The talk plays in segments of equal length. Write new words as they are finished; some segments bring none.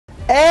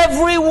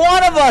Every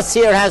one of us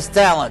here has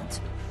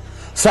talent.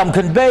 Some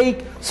can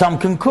bake, some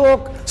can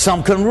cook,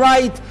 some can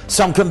write,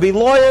 some can be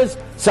lawyers,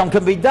 some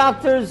can be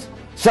doctors,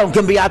 some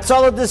can be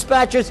Hatzalah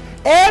dispatchers.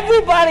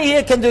 Everybody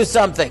here can do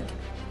something.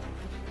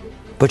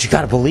 But you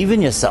got to believe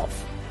in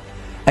yourself.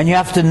 And you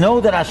have to know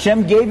that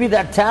Hashem gave you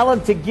that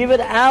talent to give it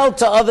out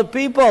to other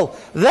people.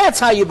 That's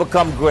how you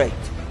become great.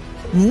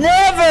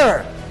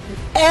 Never,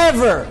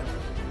 ever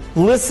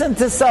listen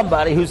to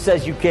somebody who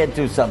says you can't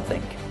do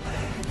something.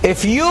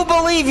 If you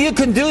believe you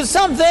can do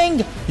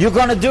something, you're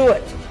going to do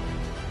it.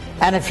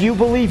 And if you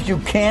believe you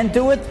can't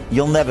do it,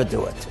 you'll never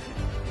do it.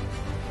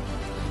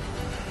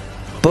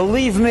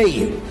 Believe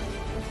me,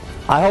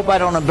 I hope I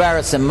don't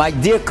embarrass him, my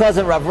dear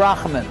cousin Rav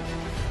Rahman,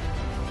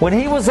 when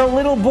he was a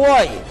little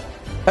boy,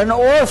 an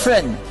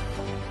orphan,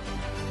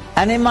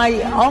 and in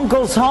my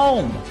uncle's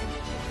home,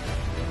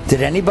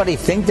 did anybody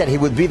think that he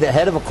would be the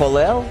head of a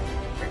kollel?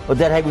 Or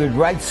that he would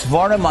write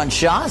Svarim on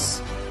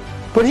Shas?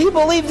 But he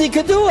believed he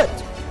could do it.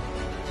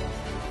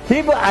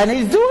 And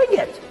he's doing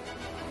it.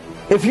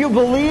 If you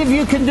believe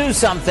you can do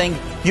something,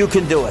 you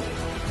can do it.